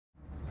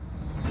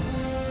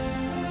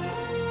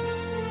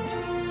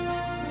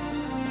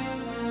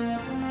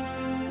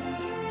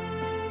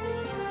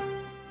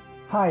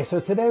Hi, so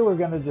today we're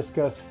going to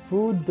discuss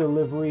food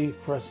delivery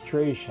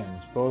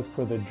frustrations, both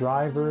for the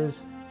drivers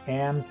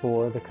and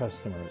for the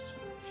customers.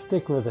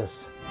 Stick with us.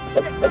 It's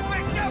a big W,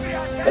 I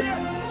tell you!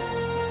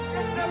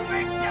 It's a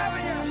big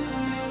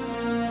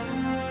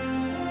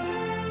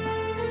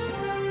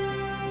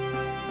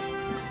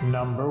W!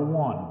 Number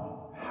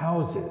 1,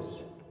 houses.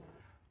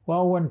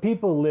 Well, when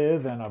people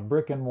live in a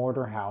brick and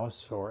mortar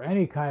house or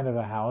any kind of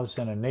a house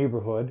in a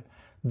neighborhood,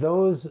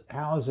 those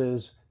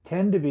houses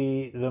tend to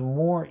be the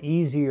more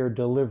easier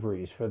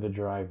deliveries for the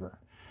driver.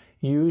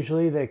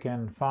 Usually they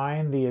can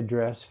find the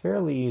address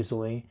fairly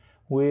easily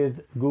with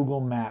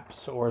Google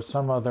Maps or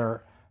some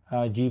other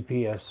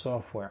GPS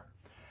software.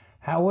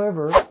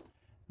 However,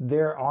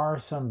 there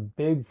are some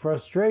big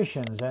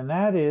frustrations, and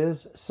that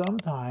is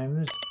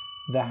sometimes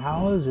the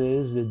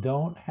houses that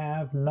don't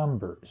have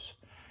numbers.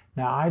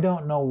 Now, I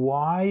don't know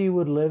why you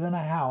would live in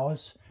a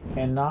house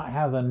and not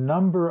have the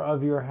number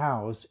of your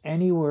house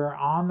anywhere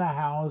on the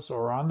house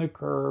or on the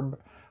curb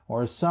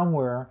or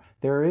somewhere.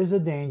 There is a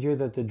danger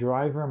that the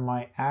driver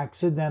might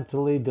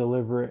accidentally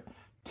deliver it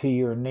to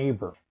your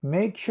neighbor.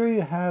 Make sure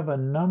you have a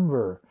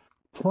number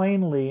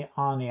plainly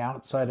on the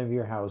outside of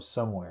your house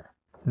somewhere.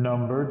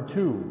 Number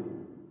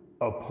 2,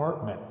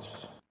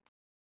 apartments.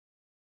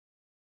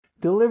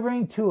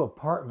 Delivering to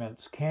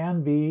apartments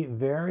can be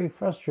very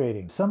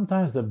frustrating.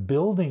 Sometimes the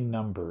building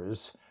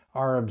numbers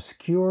are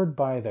obscured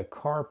by the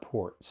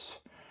carports.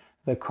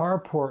 The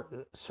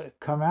carports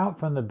come out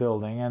from the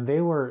building, and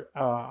they were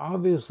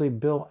obviously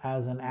built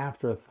as an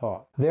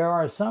afterthought. There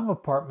are some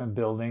apartment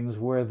buildings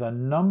where the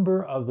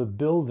number of the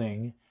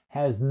building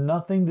has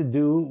nothing to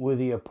do with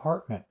the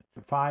apartment.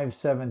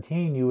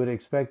 517, you would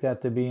expect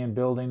that to be in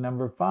building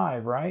number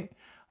 5, right?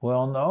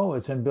 Well, no,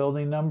 it's in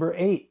building number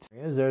 8.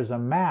 There's a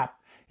map.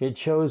 It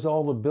shows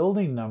all the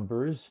building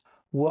numbers.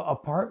 What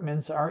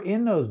apartments are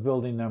in those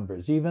building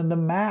numbers? Even the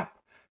map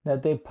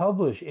that they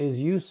publish is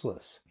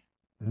useless.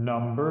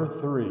 Number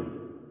 3,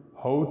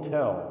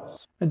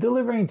 hotels.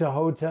 Delivering to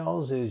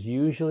hotels is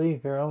usually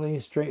fairly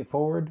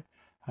straightforward.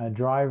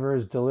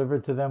 Drivers deliver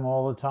to them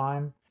all the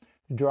time.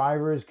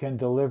 Drivers can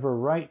deliver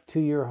right to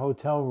your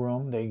hotel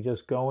room. They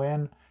just go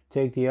in,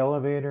 take the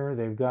elevator.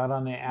 They've got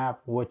on the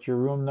app what your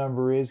room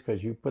number is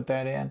because you put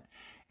that in,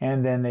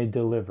 and then they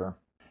deliver.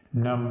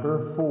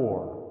 Number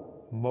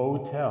 4,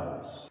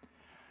 motels.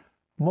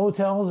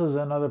 Motels is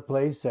another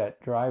place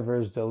that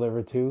drivers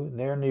deliver to.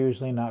 They're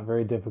usually not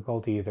very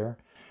difficult either.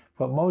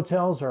 But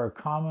motels are a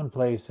common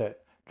place that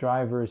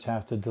drivers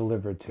have to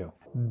deliver to.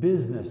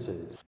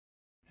 Businesses.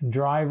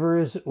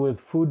 Drivers with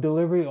food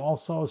delivery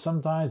also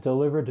sometimes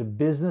deliver to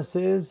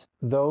businesses.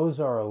 Those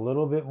are a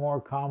little bit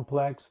more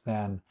complex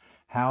than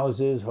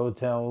houses,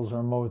 hotels,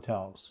 or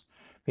motels,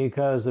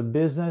 because a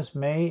business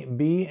may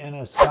be in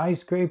a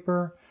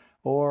skyscraper,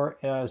 or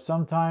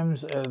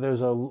sometimes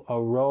there's a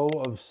row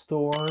of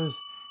stores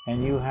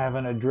and you have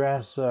an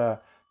address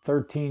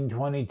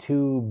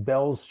 1322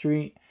 Bell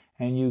Street,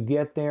 and you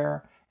get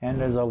there and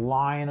there's a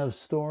line of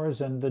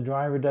stores and the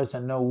driver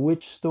doesn't know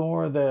which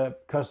store the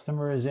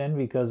customer is in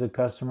because the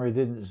customer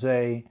didn't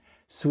say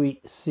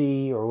Suite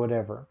C or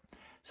whatever.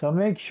 So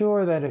make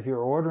sure that if you're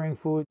ordering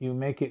food, you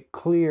make it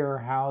clear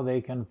how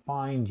they can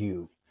find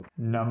you.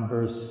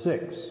 Number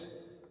 6,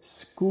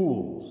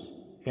 schools,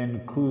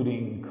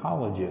 including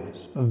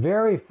colleges.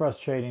 Very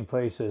frustrating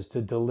places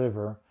to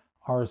deliver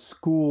are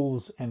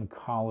schools and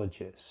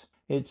colleges.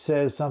 It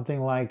says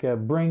something like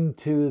bring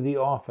to the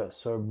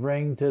office or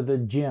bring to the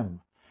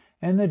gym,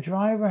 and the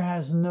driver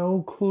has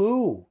no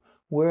clue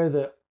where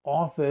the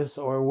office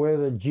or where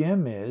the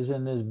gym is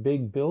in this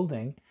big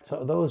building.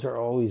 So those are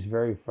always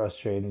very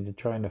frustrating, to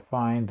trying to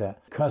find the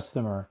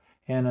customer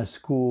in a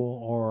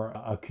school or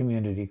a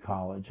community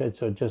college.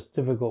 It's just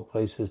difficult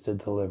places to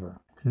deliver.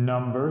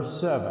 Number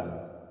 7,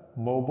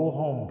 mobile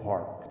home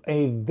park.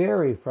 A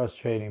very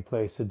frustrating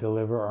place to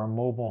deliver are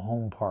mobile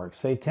home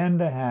parks. They tend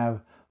to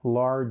have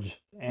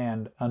large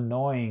and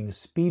annoying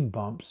speed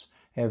bumps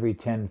every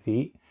 10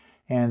 feet,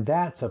 and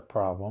that's a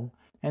problem.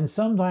 And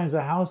sometimes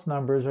the house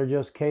numbers are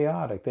just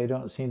chaotic. They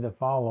don't seem to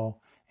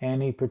follow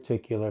any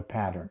particular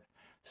pattern.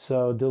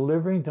 So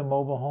delivering to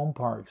mobile home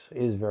parks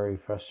is very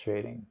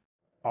frustrating.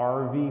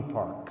 RV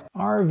parks.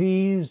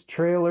 RVs,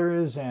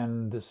 trailers,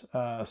 and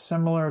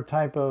similar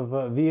type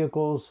of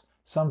vehicles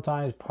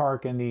sometimes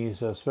park in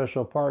these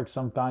special parks.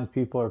 Sometimes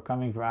people are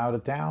coming from out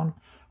of town,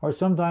 or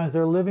sometimes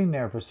they're living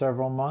there for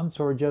several months,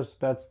 or just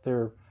that's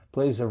their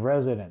place of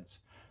residence.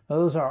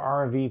 Those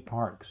are RV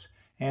parks,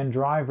 and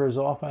drivers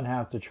often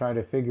have to try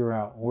to figure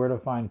out where to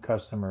find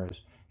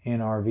customers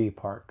in RV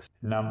parks.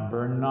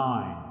 Number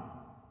 9,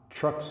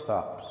 truck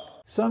stops.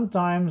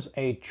 Sometimes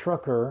a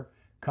trucker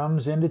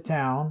comes into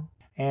town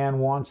and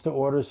wants to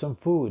order some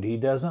food. He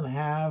doesn't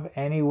have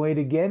any way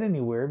to get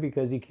anywhere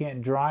because he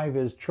can't drive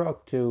his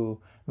truck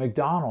to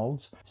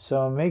McDonald's.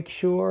 So make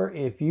sure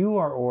if you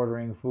are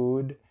ordering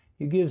food,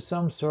 you give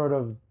some sort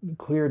of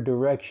clear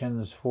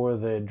directions for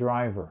the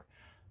driver.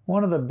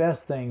 One of the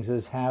best things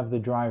is have the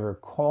driver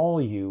call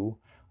you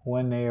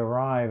when they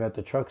arrive at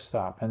the truck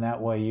stop, and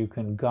that way you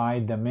can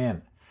guide them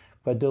in.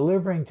 But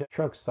delivering to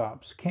truck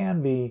stops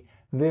can be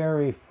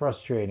Very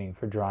frustrating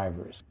for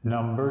drivers.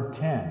 Number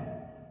 10,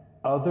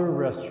 other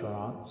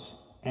restaurants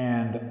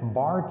and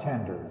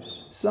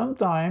bartenders.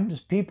 Sometimes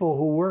people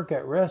who work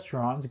at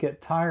restaurants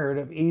get tired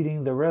of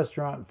eating the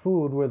restaurant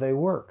food where they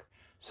work,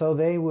 so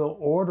they will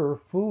order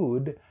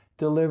food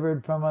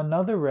delivered from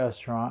another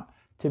restaurant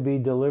to be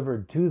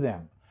delivered to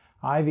them.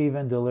 I've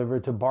even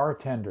delivered to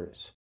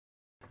bartenders.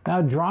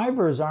 Now,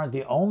 drivers aren't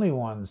the only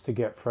ones to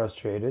get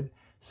frustrated.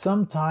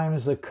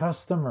 Sometimes the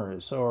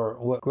customers, or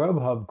what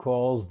GrubHub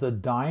calls the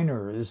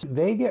diners,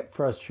 they get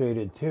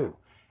frustrated too.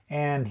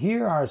 And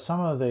here are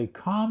some of the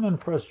common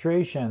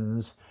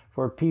frustrations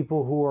for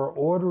people who are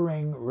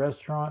ordering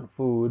restaurant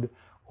food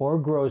or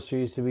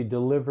groceries to be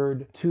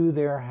delivered to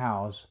their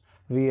house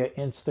via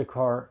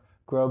Instacart,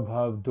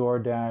 GrubHub,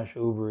 Doordash,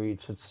 Uber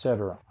Eats,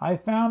 etc. I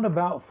found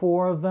about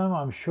 4 of them.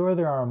 I'm sure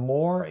there are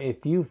more.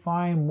 If you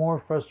find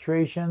more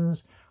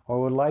frustrations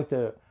or would like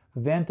to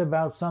vent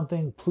about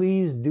something,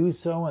 please do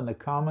so in the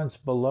comments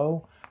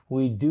below.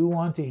 We do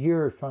want to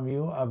hear from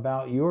you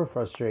about your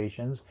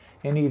frustrations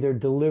in either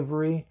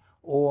delivery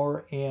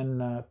or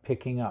in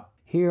picking up.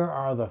 Here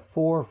are the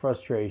 4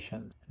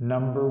 frustrations.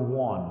 Number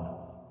 1,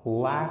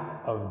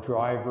 lack of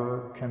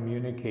driver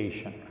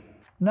communication.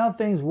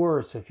 Nothing's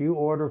worse if you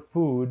order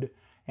food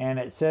and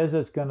it says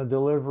it's going to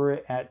deliver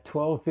it at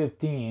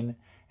 12:15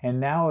 and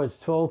now it's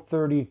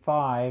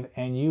 12:35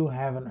 and you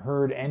haven't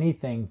heard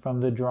anything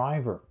from the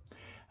driver.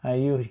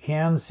 You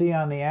can see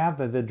on the app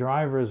that the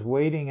driver is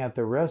waiting at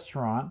the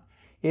restaurant.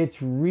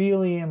 It's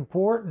really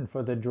important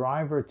for the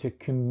driver to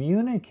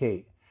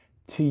communicate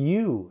to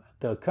you,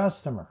 the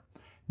customer.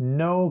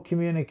 No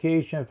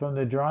communication from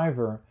the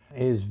driver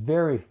is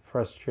very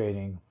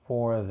frustrating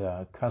for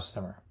the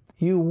customer.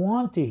 You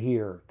want to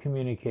hear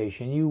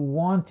communication. You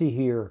want to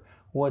hear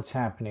what's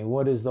happening.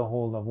 What is the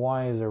holdup?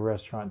 Why is the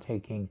restaurant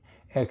taking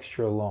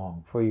extra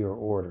long for your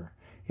order?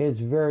 It's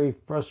very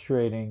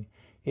frustrating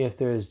if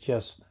there's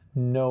just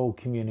no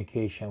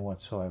communication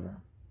whatsoever.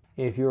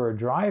 If you're a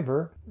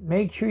driver,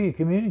 make sure you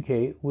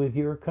communicate with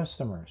your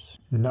customers.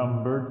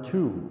 Number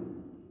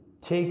 2,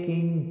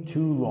 taking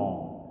too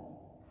long.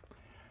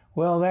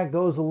 Well, that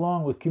goes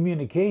along with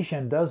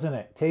communication, doesn't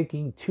it?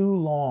 Taking too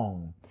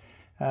long.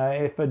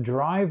 If a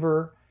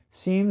driver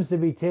seems to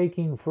be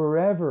taking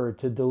forever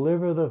to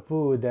deliver the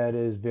food, that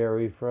is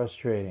very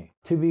frustrating.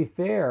 To be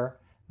fair,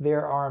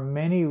 there are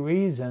many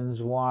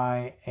reasons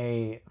why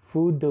a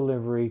food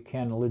delivery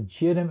can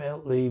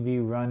legitimately be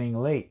running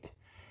late.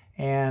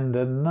 And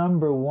the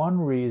number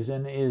 1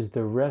 reason is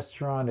the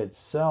restaurant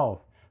itself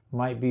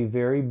might be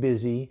very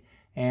busy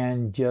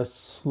and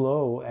just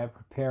slow at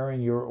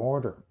preparing your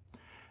order.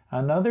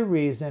 Another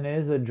reason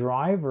is the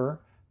driver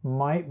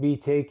might be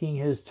taking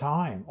his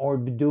time or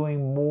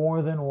doing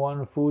more than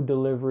one food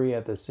delivery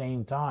at the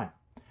same time.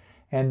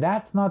 And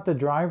that's not the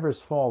driver's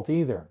fault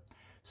either.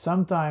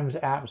 Sometimes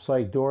apps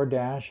like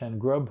Doordash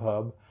and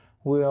GrubHub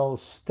will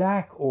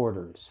stack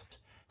orders.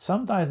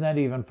 Sometimes not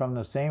even from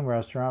the same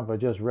restaurant, but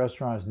just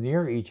restaurants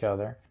near each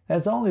other.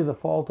 That's only the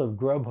fault of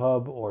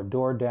GrubHub or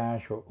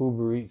Doordash or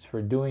Uber Eats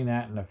for doing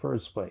that in the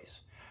first place.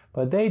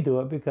 But they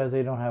do it because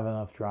they don't have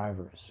enough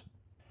drivers.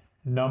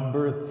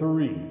 Number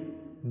 3,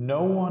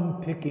 no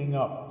one picking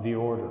up the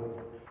order.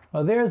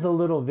 Well, there's a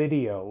little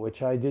video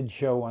which I did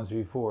show once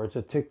before. It's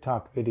a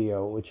TikTok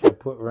video which I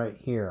put right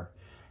here.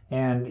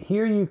 And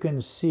here you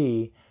can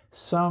see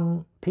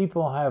some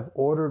people have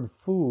ordered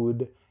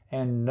food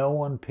and no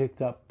one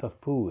picked up the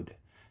food.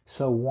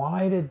 So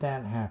why did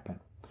that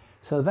happen?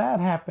 So that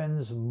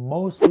happens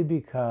mostly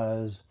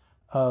because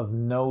of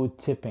no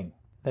tipping.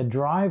 The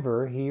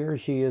driver, he or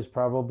she, is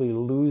probably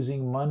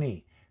losing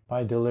money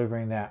by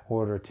delivering that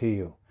order to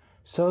you.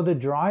 So the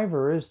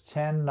drivers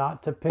tend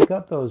not to pick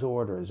up those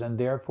orders, and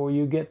therefore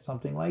you get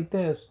something like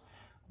this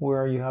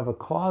where you have a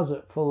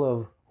closet full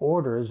of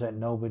orders that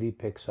nobody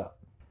picks up.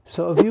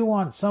 So if you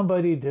want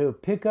somebody to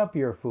pick up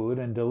your food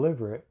and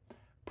deliver it,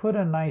 put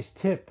a nice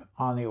tip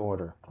on the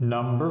order.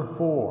 Number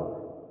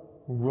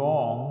 4,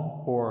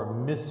 wrong or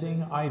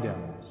missing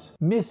items.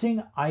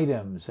 Missing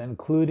items,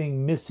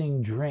 including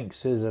missing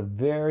drinks, is a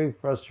very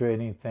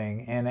frustrating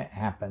thing, and it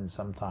happens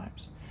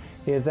sometimes.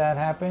 If that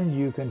happens,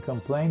 you can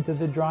complain to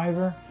the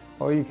driver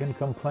or you can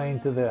complain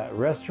to the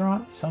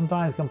restaurant.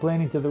 Sometimes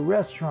complaining to the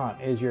restaurant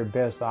is your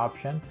best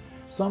option.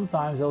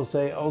 Sometimes they'll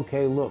say,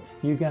 okay, look,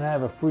 you can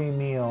have a free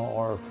meal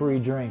or a free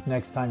drink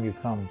next time you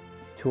come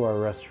to our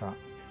restaurant.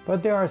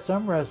 But there are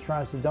some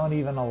restaurants that don't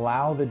even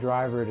allow the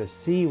driver to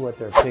see what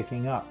they're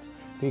picking up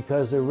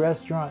because the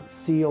restaurant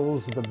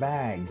seals the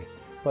bag.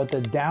 But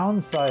the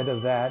downside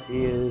of that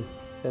is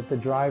that the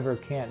driver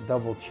can't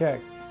double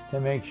check to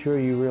make sure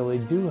you really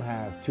do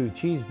have 2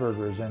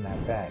 cheeseburgers in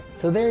that bag.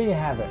 So there you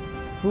have it,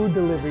 food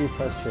delivery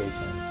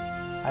frustrations.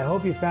 I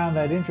hope you found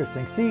that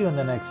interesting. See you in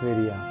the next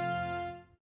video.